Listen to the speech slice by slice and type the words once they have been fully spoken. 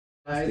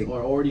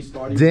Or already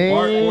starting.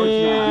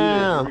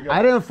 Damn!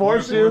 I didn't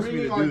force you.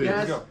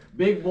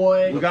 Big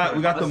boy. We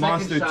got the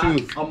monster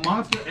too. A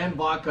monster and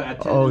vodka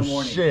at 10 Oh in the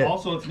morning. shit!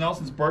 Also, it's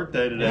Nelson's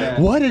birthday today. Yeah.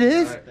 What it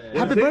is?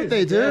 Happy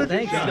birthday, dude!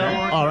 Thanks.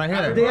 Oh, right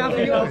here. Day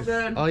after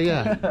yours. Oh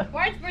yeah.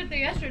 Bart's birthday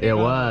yesterday. It Oh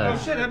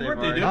was. shit! Happy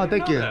birthday, dude. Oh,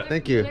 thank you,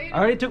 thank you. I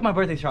already took my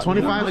birthday shot.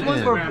 25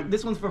 again.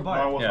 This one's for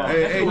Bart. Yeah.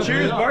 Hey,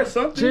 cheers, Bart.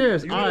 Something.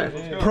 Cheers! All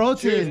right,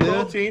 protein, dude.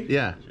 Protein.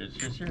 Yeah.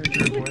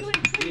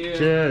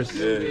 Cheers.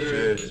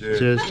 Cheers!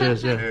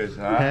 Cheers!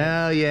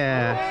 Hell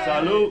yeah!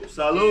 Salud.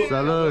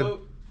 Salud!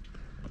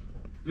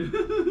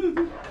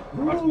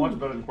 That's much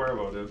better than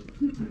Cuervo,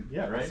 dude.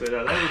 Yeah, right. So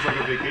that was like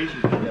a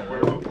vacation.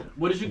 Cuervo.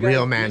 What did you guys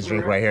Real man's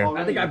drink right here.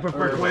 I think I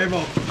prefer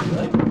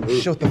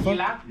Cuervo. Shut the fuck.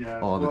 Yeah.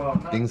 Oh,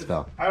 the things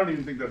fell. I don't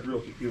even think that's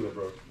real tequila,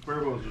 bro.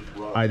 Cuervo is just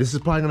raw. All right, this is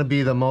probably gonna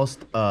be the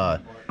most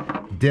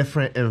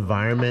different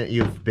environment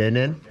you've been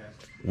in.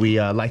 We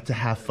like to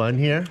have fun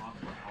here,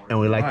 and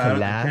we like to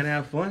laugh. Can't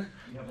have fun.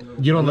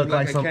 You don't look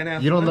like I some. can't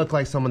have You don't fun? look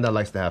like someone that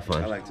likes to have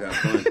fun. I like to have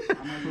fun.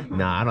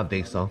 Nah, I don't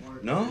think so.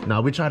 No?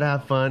 No, we try to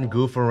have fun,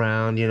 goof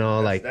around. You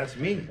know, like That's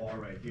me.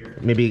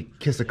 maybe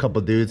kiss a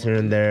couple dudes here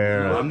and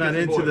there. I'm not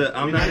into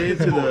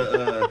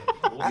the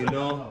you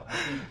know,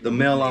 the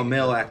male on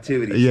male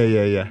activities.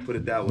 Yeah. Put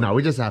it that way. No,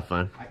 we just have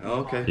fun.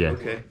 Okay. Yeah.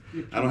 Okay.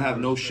 I don't have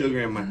no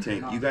sugar in my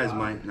tank. You guys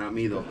might, not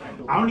me though.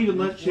 I don't even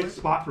let chicks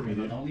spot for me,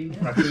 dude.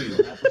 I feel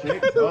you.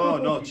 Chicks? Oh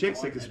no,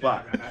 chicks take a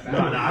spot. No,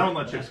 I don't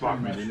let chicks spot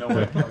for me, dude. No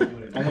way.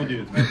 Only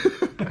dudes, man.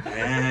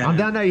 Man. I'm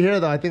down that you're here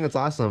though. I think it's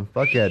awesome.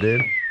 Fuck yeah,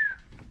 dude.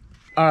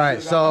 All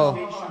right,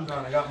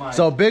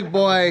 so big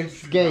boy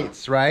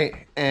skates, right?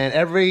 And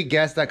every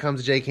guest that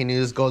comes to JK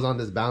News goes on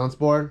this balance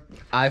board.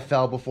 I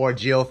fell before,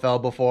 Gio fell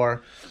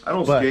before. I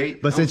don't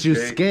skate. But since you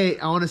skate,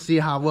 I want to see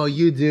how well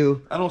you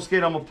do. I don't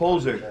skate. I'm a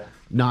poser.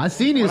 No, I've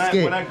seen you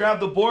skate. When I grab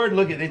the board,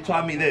 look at they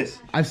taught me this.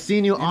 I've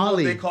seen you You know what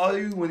ollie. they call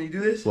you when you do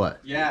this?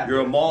 What? Yeah. You're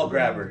a mall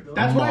grabber.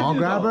 That's what I Mall do,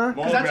 grabber?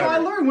 Because that's how I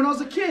learned when I was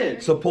a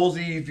kid.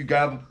 Supposedly, if you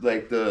grab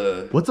like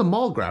the What's a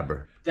mall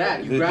grabber?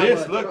 That you grab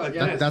this, a, look,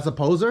 yeah. this. That's a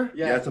poser?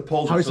 yeah, it's a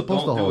poser. How are you so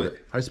supposed to don't do hold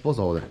it? How are you supposed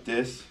to hold it?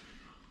 This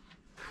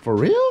For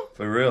real?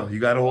 for real. You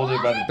gotta hold it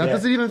by the That neck.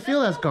 doesn't even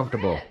feel as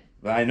comfortable.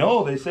 I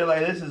know. They say like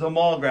this is a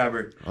mall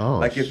grabber. Oh,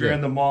 like if you're shit.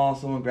 in the mall,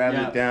 someone grabs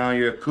Yeah. it down,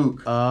 you're a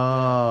kook.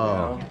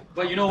 Oh.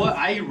 But you know what?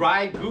 I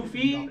ride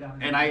goofy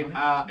and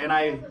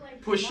I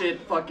push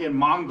it fucking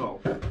Mongo.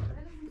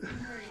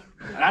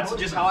 That's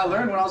just how I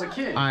learned when I was a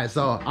kid. All right,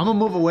 so I'm gonna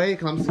move away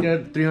because I'm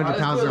scared 300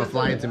 pounds are gonna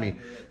fly into me.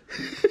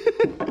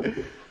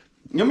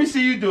 Let me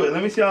see you do it.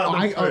 Let me see how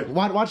it looks.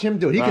 Watch him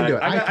do it. He can do it.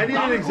 I need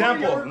an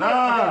example.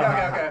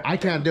 Nah. I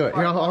can't do it.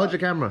 Here, I'll hold your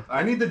camera.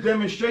 I need the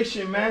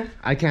demonstration, man.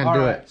 I can't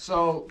do it.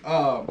 So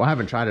Well, I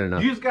haven't tried it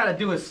enough. you just gotta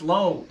do it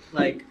slow,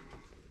 like,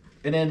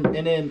 and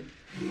then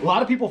a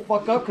lot of people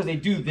fuck up because they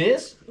do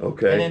this.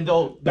 Okay. And then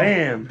they'll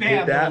Bam. Hit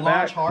they'll that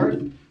launch back.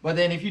 hard. But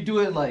then if you do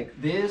it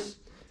like this,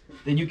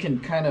 then you can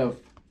kind of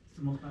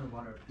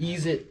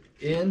ease it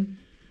in.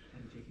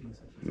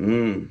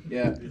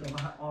 Yeah.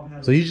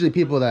 So usually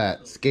people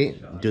that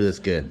skate do this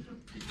good.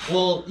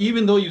 Well,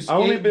 even though you I skate,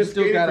 only been you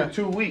still skating gotta. for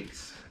 2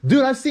 weeks.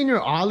 Dude, I've seen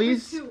your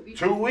ollies.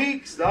 2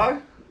 weeks,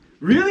 dog.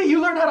 Really?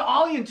 You learned how to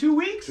ollie in 2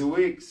 weeks? 2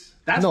 weeks.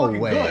 That's No fucking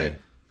way. good.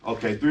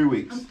 Okay, 3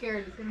 weeks. I'm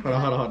scared. It's gonna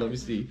Hold on. Let me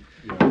see.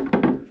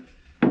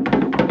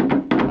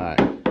 All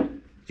right,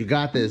 you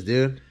got this,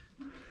 dude.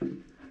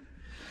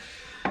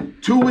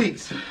 2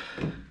 weeks.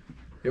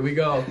 Here we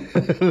go.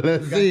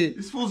 Let's see.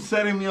 This fool's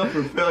setting me up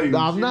for failure. No,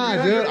 I'm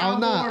not, dude.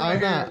 I'm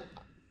not.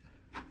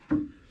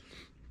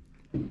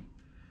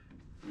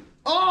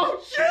 Oh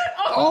shit!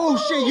 Oh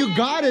shit, you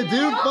got it,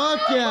 dude.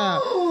 Fuck yeah.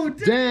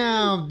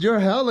 Damn, you're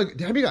hella.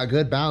 Damn, you got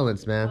good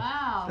balance, man.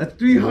 Wow. That's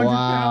 300 Wow.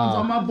 pounds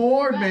on my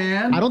board,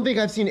 man. I don't think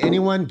I've seen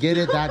anyone get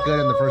it that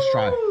good in the first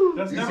try.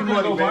 That's never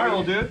gonna go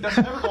viral, dude. That's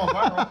never going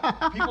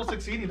viral. People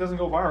succeeding doesn't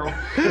go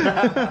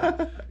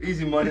viral.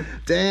 Easy money.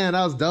 Damn,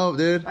 that was dope,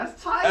 dude.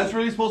 That's tight. That's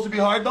really supposed to be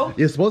hard though?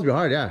 It's supposed to be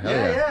hard, yeah. Hell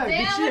yeah. yeah. Good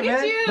Damn, shit, look man.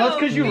 at you. That's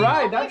because you Being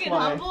ride. all That's fucking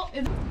why. humble.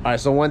 It's All right,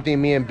 so one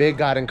thing me and Big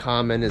got in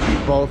common is we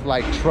both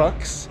like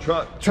trucks.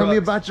 Tell me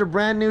about your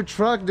brand new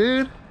truck,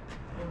 dude.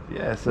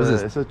 Yeah, it's What's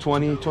this? a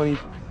 2020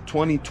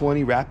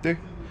 Raptor.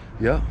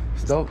 Yeah,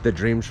 it's dope. The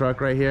dream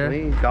truck right here.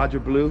 Clean, Dodger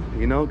blue,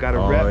 you know, got a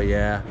Oh rep.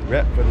 yeah.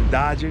 Rep for the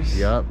Dodgers.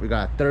 Yup, we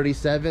got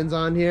 37s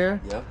on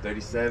here. Yep,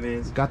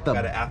 37s. Got the-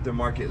 got an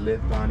aftermarket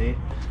lift on it.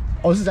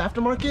 Oh, this is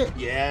aftermarket?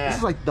 Yeah. This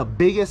is like the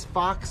biggest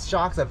Fox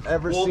shocks I've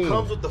ever Well, seen. it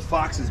comes with the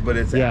Foxes, but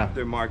it's Yeah.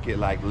 aftermarket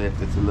like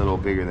lift. It's a little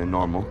bigger than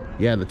normal.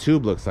 Yeah, the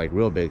tube looks like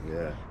real big.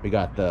 Yeah. We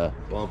got the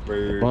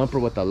Bumpers. bumper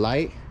with the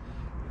light.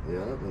 Yeah,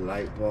 the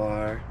light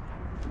bar.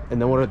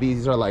 And then what are these?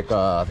 These are like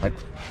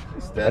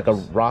Steps. a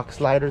rock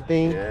slider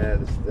thing. Yeah,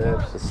 the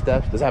steps. The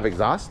steps. Does it have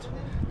exhaust?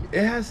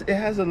 It has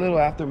a little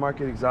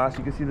aftermarket exhaust.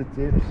 You can see the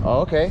tips.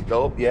 Oh, okay.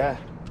 Dope, yeah.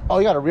 Oh,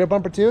 you got a rear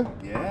bumper too?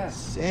 Yeah.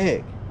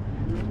 Sick.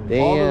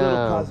 Damn. All the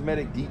little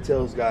cosmetic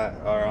details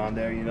are on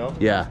there, you know?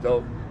 Yeah. It's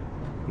dope.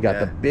 You got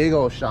Yeah. the big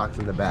old shocks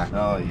in the back.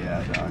 Oh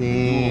yeah, dog.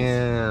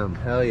 Damn.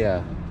 Hell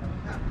yeah.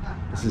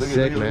 This is Look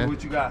sick, at man.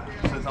 what you got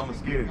since I'm a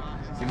skater.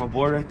 See my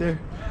board right there?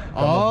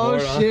 Oh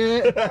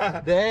shit!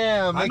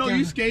 Damn. I know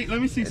you skate.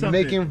 Let me see something.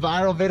 Making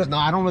viral videos. No,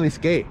 I don't really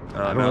skate.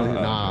 I don't no? really,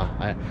 nah.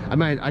 I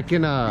mean, I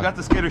can. You got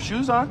the skater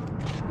shoes on?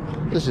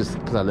 It's just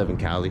because I live in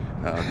Cali.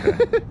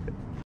 Okay.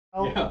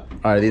 All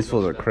right, these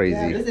fools are crazy.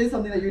 Yeah, this is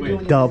something that you're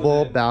doing.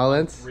 Double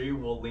balance. We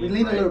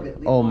lean a little bit.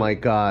 Oh my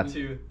god. 1,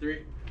 2, 3.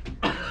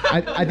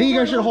 I think you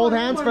guys should hold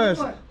hands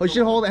first. We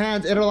should hold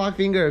hands, interlock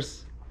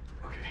fingers.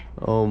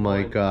 Oh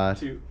my god.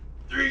 2,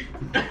 3.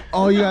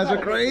 Oh, you guys are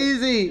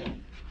crazy.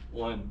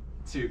 1,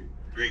 2,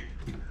 3.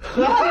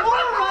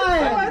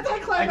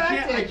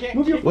 I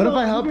can't. What if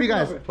I help you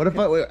guys? What if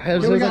I? Wait,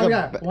 we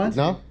got. 1, 2,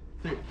 no?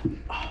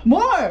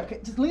 More. Okay,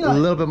 just lean A on it.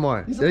 little bit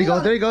more. There you go.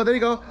 There you go. There you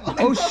go.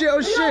 Oh shit! Oh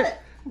shit!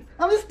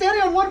 I'm just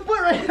standing on 1 foot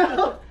right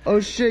now. Oh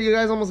shit! You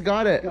guys almost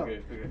got it.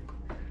 Okay.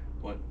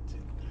 1,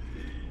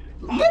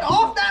 2. Get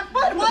off that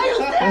foot! Why are you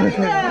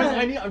standing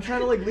there? I'm trying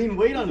to like lean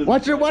weight onto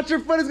Watch your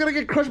foot is gonna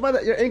get crushed by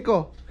your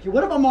ankle. Okay,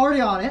 what if I'm already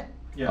on it?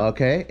 Yeah.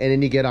 Okay, and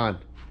then you get on.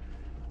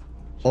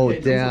 Oh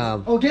Okay,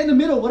 damn. Oh, get in the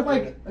middle. What if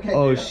I? Okay.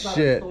 Oh yeah,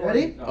 shit.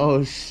 Ready?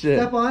 Oh shit.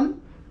 Step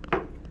on.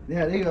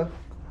 Yeah, there you go.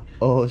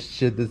 Oh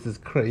shit, this is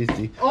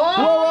crazy. Oh!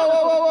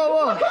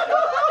 Whoa.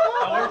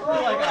 I worked for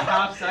like a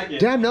half second.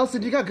 Damn,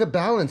 Nelson, you got good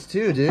balance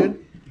too,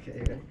 dude.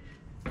 Okay.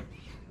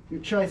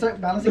 Should I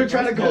start balancing? They're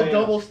trying to go Yeah.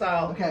 double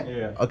style. Okay.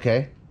 Yeah.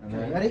 Okay.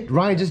 Ready?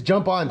 Ryan, just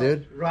jump on,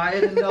 dude.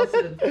 Ryan and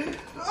Nelson.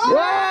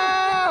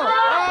 Whoa!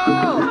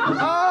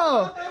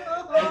 Oh!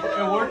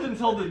 It worked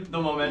until the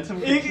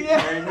momentum carried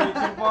me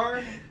too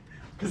far.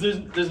 Because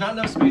there's not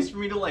enough space for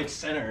me to like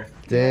center.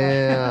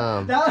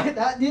 Damn.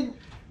 That did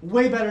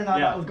way better than I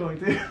Yeah. thought it was going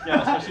to.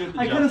 Yeah, especially with the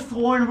I jump. could have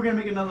sworn we're gonna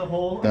make another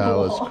hole. in That the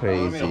was wall. I made a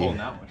hole crazy. in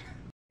that one.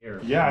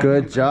 Yeah.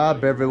 Good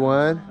job,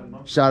 everyone.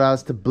 Shout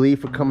outs to Blee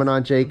for coming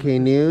on JK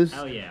News.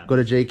 Oh yeah. Go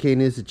to JK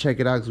News to check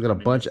it out because we got a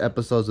bunch of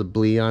episodes of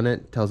Blee on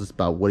it. Tells us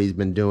about what he's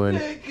been doing.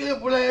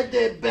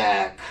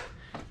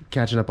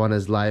 Catching up on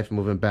his life,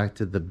 moving back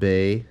to the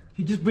Bay.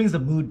 He just brings the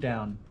mood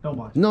down. Don't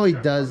watch. No, he He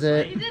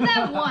doesn't. did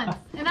that once,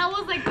 and that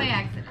was like by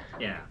accident.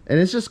 Yeah. And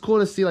it's just cool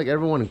to see like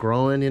everyone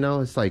growing, you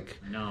know? It's like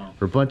No.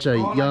 we're a bunch of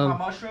young.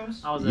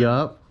 mushrooms? I was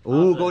Yup.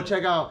 Ooh, go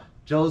check out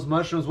Joe's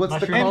Mushrooms. What's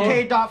the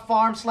code?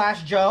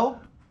 mk.farm/Joe.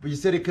 But you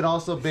said it could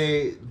also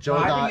be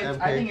Joe.mk.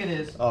 I think it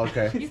is. Oh,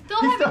 okay. You still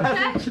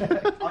haven't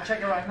checked? I'll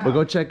check it right now. But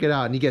go check it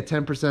out, and you get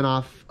 10%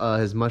 off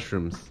his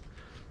mushrooms.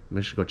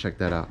 Make sure to go check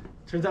that out.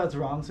 Turns out it's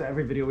wrong, so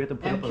every video we have to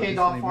put up a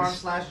disclaimer.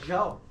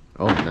 mk.farm/Joe.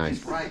 Oh,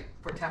 nice. Right,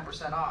 for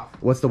 10% off.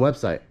 What's the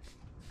website?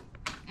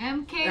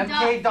 mk.farm.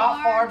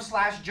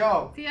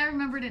 mk.farm/Joe. See, I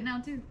remembered it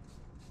now too.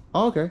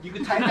 Oh, okay. You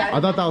can type that.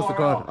 I thought that was the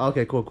URL. code.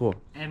 Okay, cool.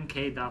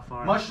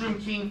 mk.farm.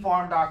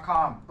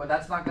 MushroomKingFarm.com, but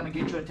that's not gonna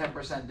get you a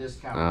 10%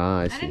 discount. Ah,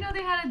 I I see. didn't know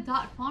they had a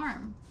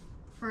 .farm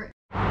for.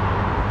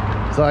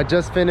 So I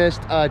just finished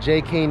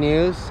JK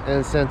News,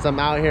 and since I'm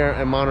out here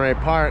in Monterey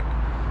Park,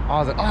 I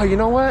was like, oh, you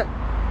know what?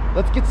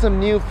 Let's get some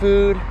new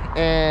food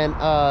and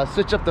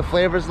switch up the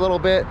flavors a little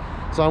bit.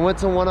 So I went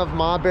to one of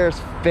Ma Bear's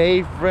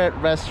favorite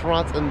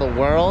restaurants in the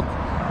world.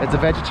 It's a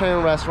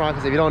vegetarian restaurant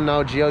because if you don't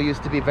know, Gio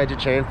used to be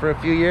vegetarian for a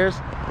few years.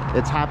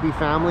 It's Happy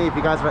Family. If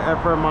you guys are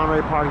ever in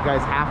Monterey Park, you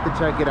guys have to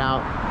check it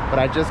out. But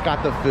I just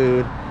got the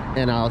food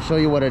and I'll show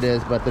you what it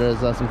is. But there's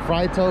some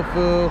fried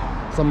tofu,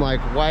 some like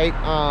white,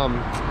 I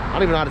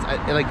don't even know how to,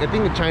 I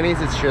think in Chinese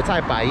it's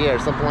shitai baiye or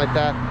something like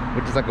that,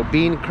 which is like a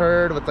bean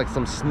curd with like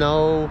some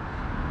snow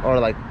or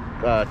like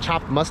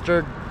chopped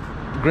mustard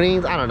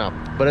greens. I don't know,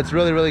 but it's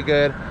really, really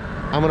good.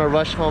 I'm gonna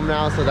rush home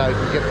now so that we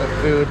can get the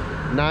food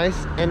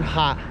nice and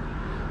hot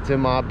to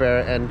Ma Bear,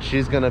 and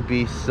she's gonna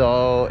be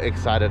so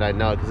excited, I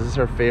know, because this is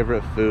her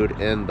favorite food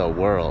in the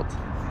world.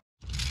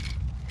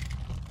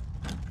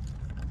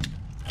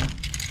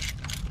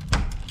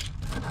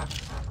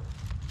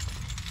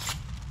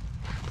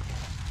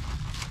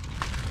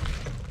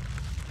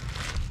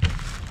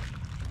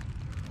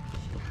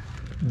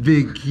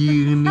 Big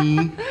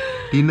cutie.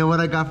 You know what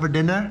I got for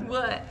dinner?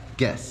 What?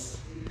 Guess.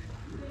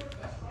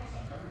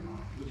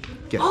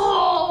 Guess.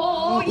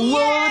 Oh,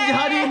 Whoa,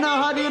 how do you know?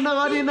 How do you know?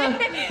 How do you know?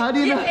 How do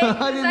you know?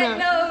 How do you know?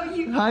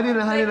 How do you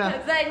know? How do you know?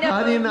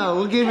 How do you know?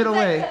 We'll give it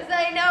away. Because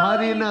I know. How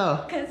do you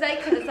know? Because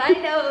I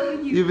know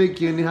you. You big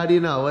cutie. How do you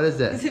know? What is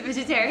Is it? it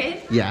vegetarian?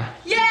 Yeah.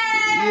 Yay!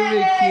 You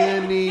big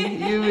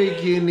cutie. You big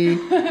cutie.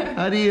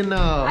 How do you I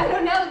know?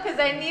 don't know, because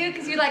I knew,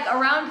 because you're like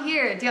around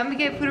here. Do you want me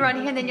to get food around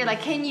here? And then you're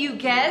like, can you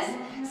guess?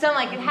 So I'm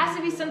like, it has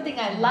to be something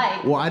I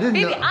like. Well, I didn't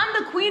Baby, know.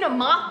 I'm the queen of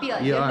mafia.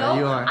 You are,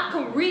 you are. I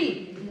can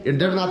read. You're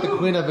definitely not the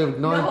queen of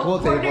ignoring pool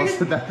tables,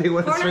 so that thing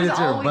went straight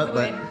into your butt.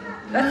 But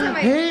That's what my.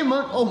 hey,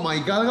 Monk! Oh my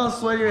God! Look how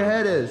sweaty your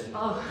head is.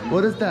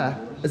 What is that?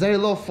 Is that your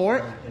little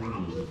fort?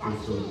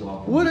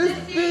 What is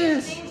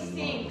this?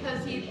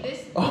 Because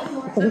this.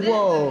 Oh, So this,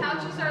 whoa. the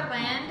couches are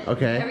land.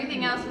 Okay.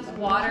 Everything else is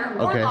water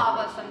or Okay.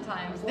 lava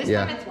sometimes. This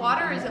Yeah. time it's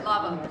water or is it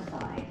lava?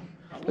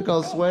 Look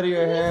how sweaty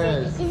your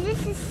hair is. Is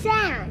this a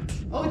sand?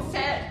 Oh, it's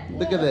sand.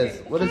 Look at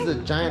this. What is the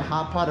giant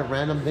hot pot of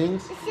random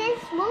things? It says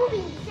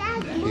moving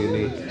sand.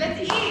 Cutie.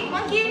 Let's eat,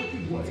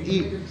 monkey. Let's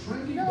eat.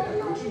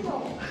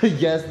 No.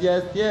 Yes,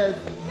 yes, yes.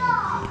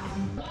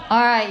 All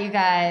right, you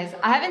guys.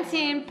 I haven't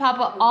seen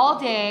Papa all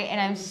day,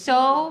 and I'm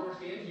so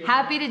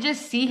happy to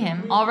just see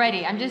him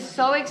already. I'm just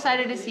so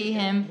excited to see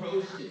him.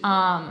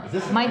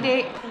 My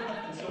day,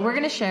 we're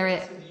gonna share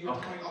it.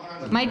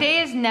 My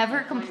day is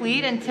never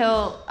complete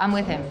until I'm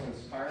with him.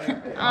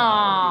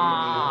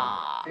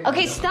 Aww.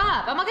 Okay,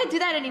 stop. I'm not gonna do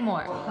that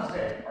anymore.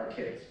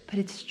 But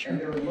it's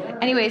true.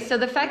 Anyway, so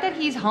the fact that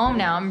he's home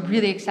now, I'm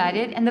really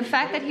excited. And the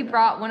fact that he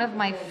brought one of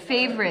my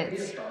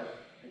favorites.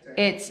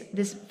 It's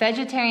this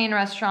vegetarian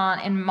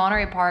restaurant in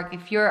Monterey Park.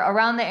 If you're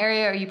around the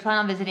area or you plan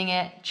on visiting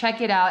it,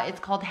 check it out. It's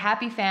called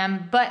Happy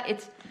Fam, but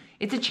it's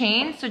a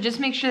chain. So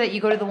just make sure that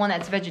you go to the one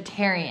that's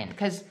vegetarian,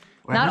 because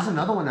there's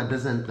another one that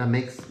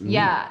makes meat.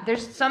 Yeah,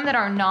 there's some that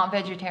are not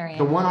vegetarian.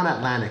 The one on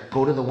Atlantic.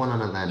 Go to the one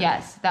on Atlantic.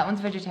 Yes, that one's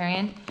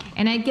vegetarian.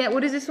 And I get,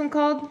 what is this one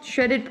called?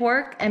 Shredded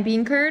pork and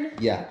bean curd?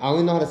 Yeah, I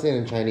only know how to say it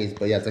in Chinese,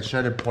 but yeah, it's like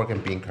shredded pork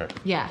and bean curd.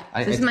 Yeah,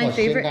 this is my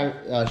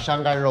favorite.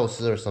 Shanghai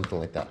roast or something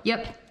like that.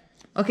 Yep.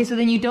 Okay, so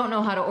then you don't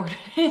know how to order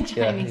it in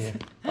Chinese.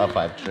 Yeah.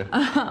 5, sure.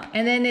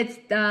 And then it's,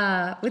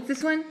 what's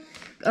this one?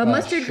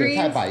 Mustard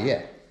greens.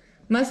 Yeah.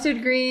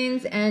 Mustard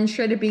greens and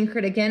shredded bean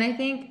curd again, I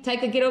think.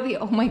 Taika, get over here.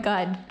 Oh my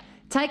God.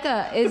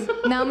 Taika is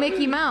now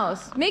Mickey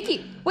Mouse.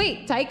 Mickey,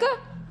 wait, Taika?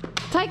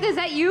 Taika, is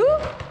that you?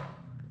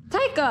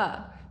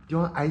 Taika. Do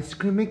you want ice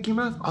cream, Mickey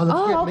Mouse? Oh,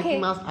 let's get okay. Mickey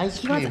Mouse ice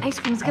cream. He wants ice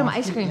cream. Let's get him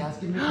ice cream.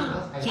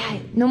 Yeah,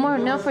 no more,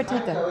 no for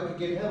Taika.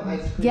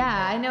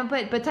 Yeah, I know,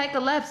 but Taika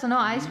left, so no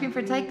ice cream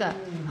for Taika.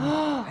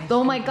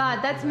 Oh my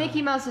God, that's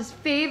Mickey Mouse's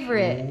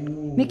favorite.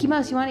 Ooh. Mickey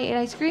Mouse, you want to eat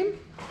ice cream?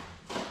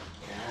 Yeah,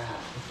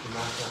 Mickey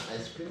Mouse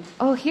ice cream.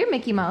 Oh, here,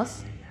 Mickey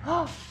Mouse.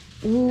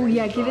 Ooh,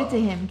 yeah, give it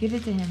to him. Give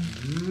it to him.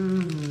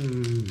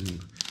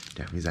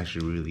 Damn, he's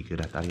actually really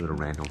good. I thought he would have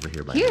ran over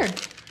here by here.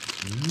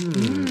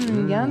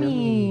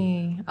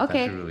 Yummy.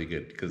 Okay. It's actually really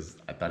good because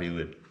I thought he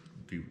would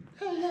be.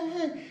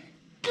 Hey,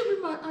 give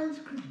me my ice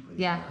cream.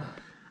 Yeah.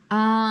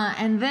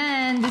 And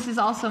then this is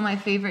also my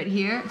favorite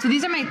here. So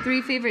these are my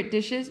 3 favorite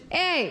dishes.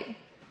 Hey.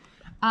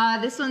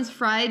 This one's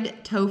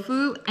fried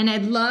tofu, and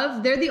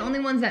they're the only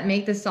ones that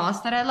make the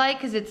sauce that I like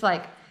because it's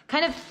like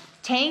kind of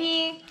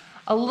tangy.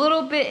 A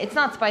little bit, it's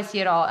not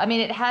spicy at all. I mean,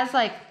 it has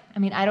like,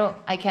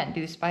 I can't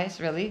do spice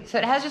really. So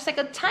it has just like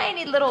a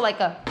tiny little, like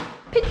a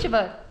pinch of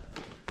a.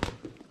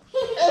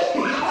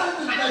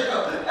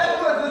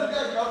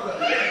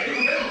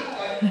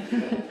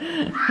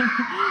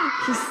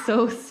 He's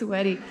so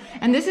sweaty.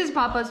 And this is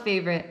Papa's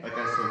favorite. That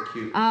guy's so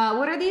cute.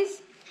 What are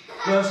these?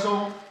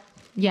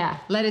 Yeah,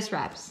 lettuce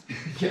wraps.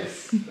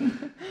 Yes.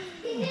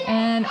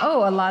 And,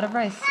 a lot of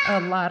rice. A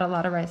lot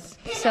of rice.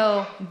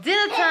 So,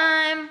 dinner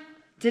time.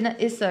 Dinner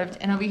is served,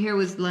 and over here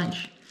was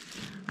lunch.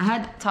 I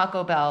had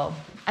Taco Bell.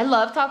 I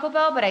love Taco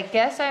Bell, but I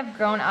guess I've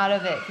grown out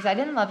of it because I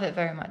didn't love it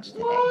very much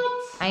today.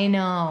 What? I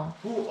know.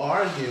 Who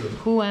are you?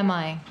 Who am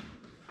I?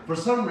 For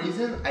some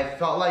reason, I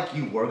felt like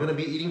you were gonna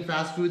be eating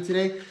fast food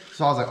today,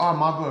 so I was like, "Oh,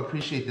 Mom will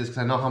appreciate this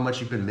because I know how much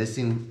you've been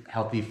missing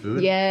healthy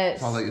food." Yes.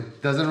 So I was like,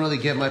 "It doesn't really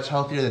get much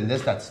healthier than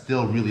this. That's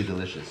still really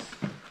delicious."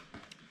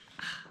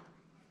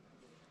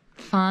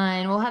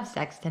 Fine, we'll have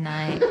sex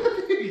tonight.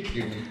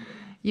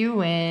 You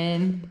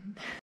win.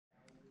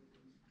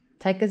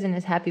 Taika's in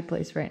his happy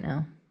place right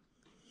now.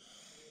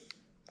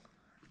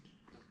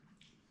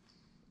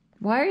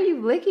 Why are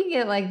you licking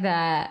it like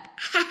that?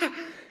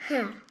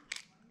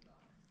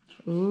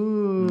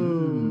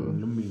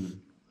 Ooh.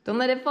 Don't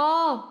let it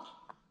fall.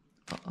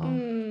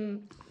 Uh-oh.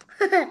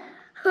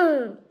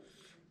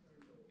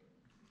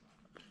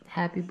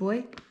 Happy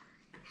boy?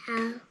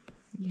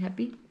 You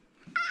happy?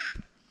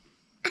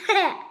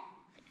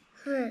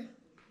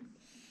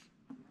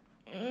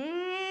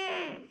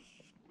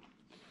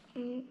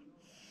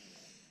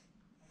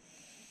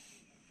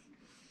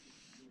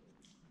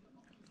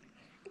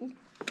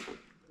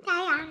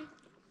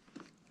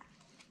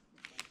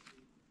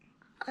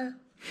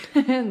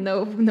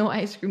 No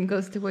ice cream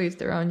goes to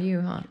waste around you,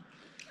 huh?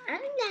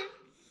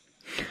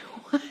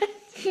 What?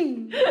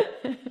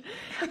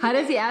 How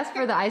does he ask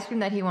for the ice cream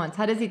that he wants?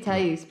 How does he tell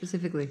you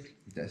specifically?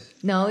 Yes.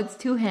 No, it's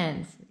 2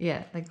 hands.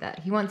 Yeah, like that.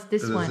 He wants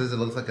this one. It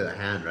looks like a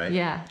hand, right?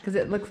 Yeah, because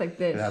it looks like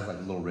this. It has like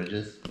little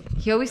ridges.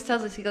 He always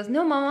tells us, he goes,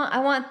 "No, Mama, I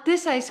want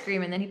this ice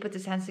cream." And then he puts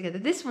his hands together.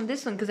 This one.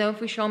 Because then if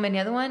we show him any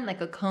other one,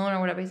 like a cone or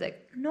whatever, he's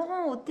like,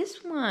 "No,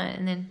 this one."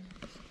 And then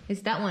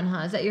it's that one,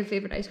 huh? Is that your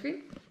favorite ice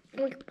cream?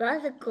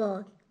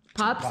 Popsicle.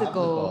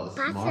 Popsicle.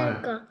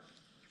 Popsicle.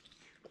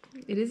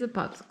 It is a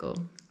popsicle.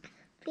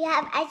 You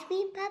have ice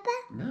cream, Papa?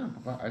 No,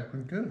 Papa, ice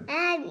cream too.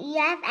 You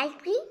have ice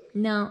cream?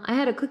 No, I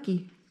had a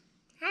cookie.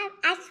 I have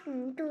ice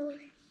cream too.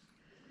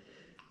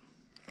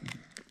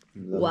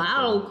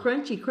 Wow,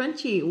 crunchy,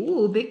 crunchy.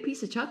 Ooh, big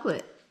piece of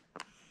chocolate.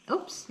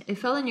 Oops, it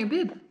fell in your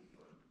bib.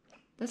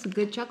 That's a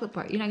good chocolate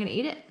part. You're not gonna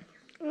eat it?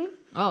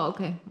 Oh,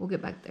 okay. We'll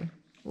get back there.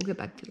 We'll get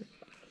back to it.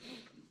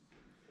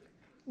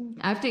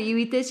 After you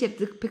eat this, you have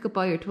to pick up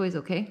all your toys,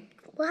 okay?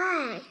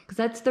 Why? Because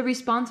that's the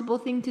responsible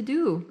thing to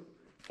do.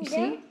 You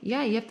see?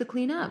 Yeah, you have to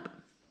clean up.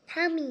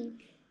 Tell me.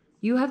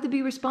 You have to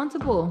be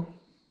responsible.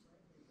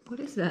 What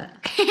is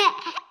that?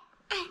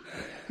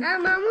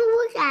 Mama,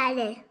 look at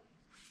it.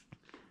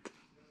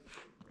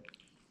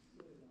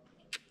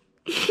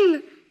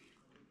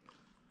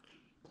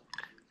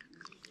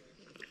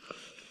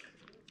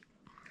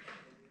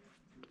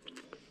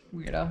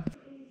 Weirdo.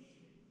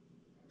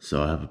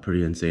 So I have a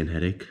pretty insane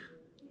headache.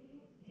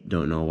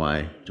 Don't know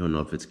why. Don't know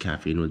if it's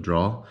caffeine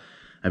withdrawal.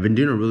 I've been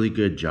doing a really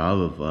good job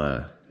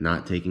of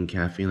not taking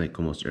caffeine like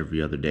almost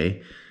every other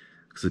day.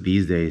 So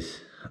these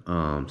days,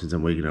 since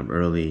I'm waking up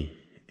early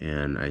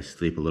and I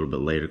sleep a little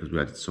bit later because we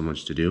got so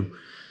much to do,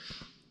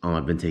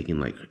 I've been taking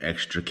like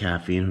extra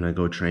caffeine when I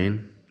go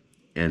train.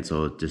 And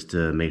so just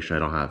to make sure I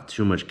don't have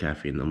too much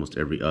caffeine, almost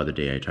every other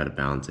day I try to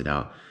balance it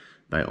out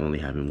by only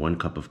having 1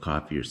 cup of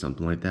coffee or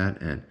something like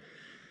that. And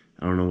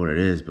I don't know what it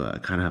is, but I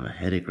kind of have a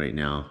headache right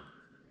now.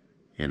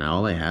 And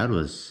all I had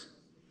was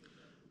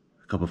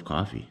a cup of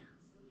coffee.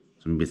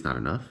 So maybe it's not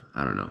enough.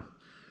 I don't know.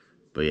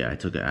 But yeah, I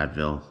took an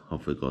Advil.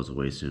 Hopefully it goes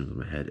away soon because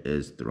my head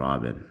is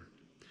throbbing.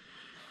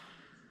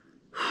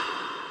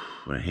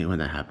 But I hate when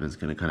that happens.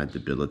 It kind of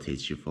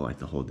debilitates you for like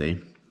the whole day.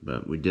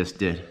 But we just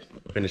did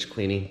finish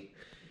cleaning.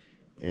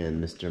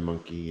 And Mr.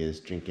 Monkey is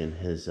drinking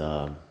his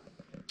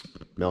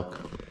milk.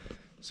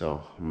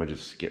 So I'm going to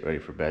just get ready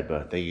for bed.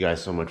 But thank you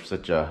guys so much for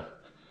such a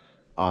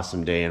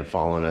awesome day and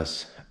following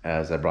us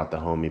as I brought the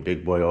homie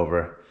Big Boy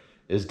over.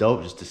 It's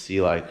dope just to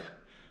see like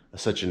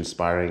such an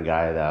inspiring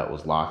guy that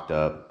was locked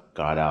up,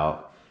 got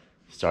out,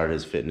 started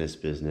his fitness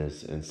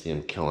business, and see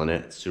him killing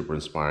it. It's super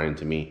inspiring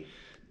to me.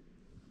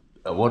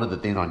 One of the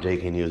things on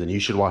JK News, and you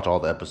should watch all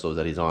the episodes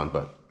that he's on,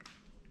 but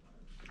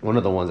one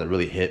of the ones that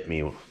really hit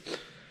me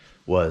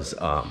was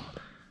I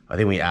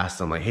think we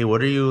asked him like, hey, what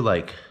do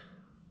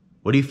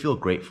you feel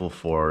grateful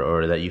for,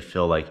 or that you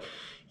feel like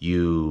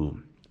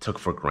you took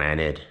for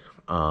granted,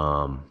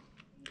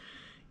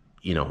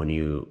 you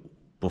know,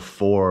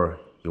 before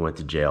you went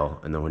to jail,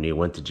 and then when you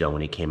went to jail,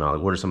 when you came out,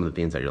 like, what are some of the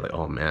things that you're like,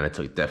 oh man, I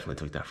definitely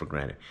took that for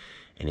granted?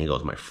 And he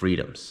goes, my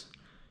freedoms.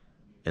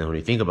 And when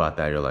you think about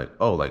that, you're like,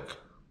 oh, like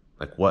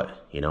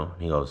what, you know?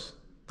 And he goes,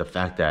 the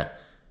fact that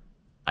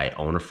I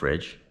own a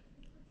fridge,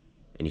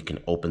 and you can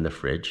open the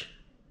fridge,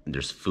 and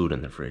there's food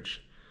in the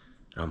fridge.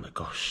 And I'm like,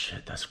 oh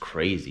shit, that's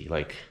crazy.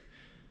 Like,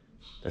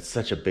 that's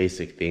such a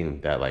basic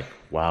thing that like,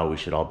 wow, we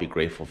should all be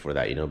grateful for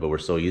that, you know? But we're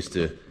so used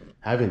to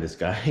having this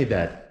guy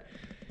that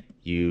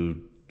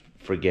you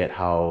forget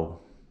how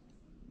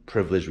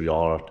privileged we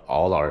all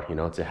are, you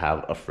know, to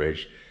have a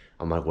fridge.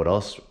 I'm like, what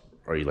else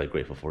are you like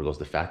grateful for? He goes,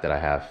 the fact that I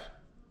have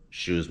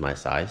shoes my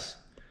size,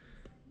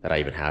 that I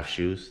even have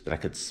shoes, that I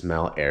could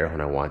smell air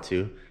when I want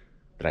to,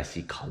 that I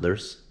see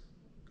colors.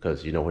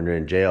 Because, you know, when you're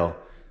in jail,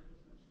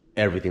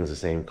 everything's the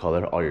same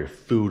color. All your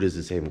food is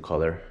the same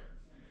color.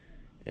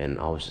 And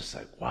I was just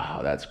like,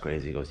 wow, that's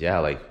crazy. He goes, yeah,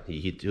 like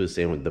he was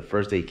saying with the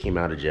first day he came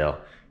out of jail,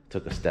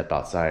 took a step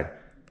outside,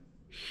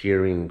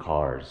 hearing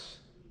cars,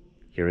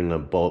 hearing a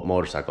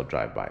motorcycle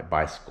drive by,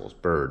 bicycles,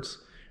 birds,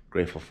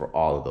 grateful for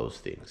all of those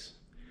things.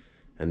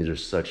 And these are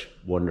such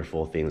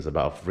wonderful things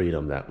about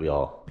freedom that we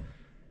all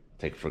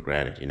take for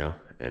granted, you know?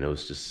 And it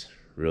was just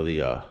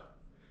really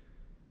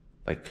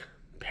like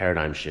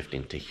paradigm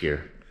shifting to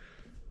hear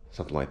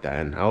something like that.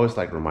 And I always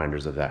like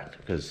reminders of that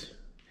because,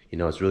 you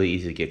know, it's really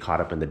easy to get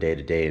caught up in the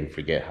day-to-day and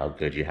forget how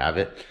good you have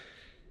it.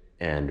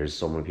 And there's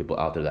so many people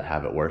out there that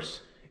have it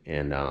worse.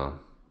 And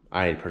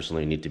I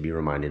personally need to be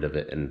reminded of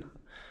it. And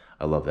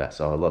I love that.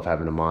 So I love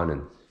having him on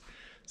and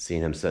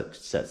seeing him set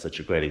such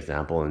a great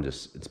example, and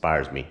just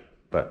inspires me.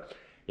 But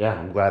yeah,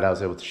 I'm glad I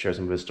was able to share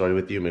some of his story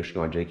with you. Make sure you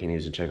go on JK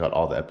News and check out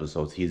all the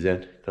episodes he's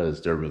in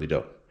because they're really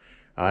dope.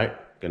 All right.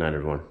 Good night,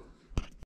 everyone.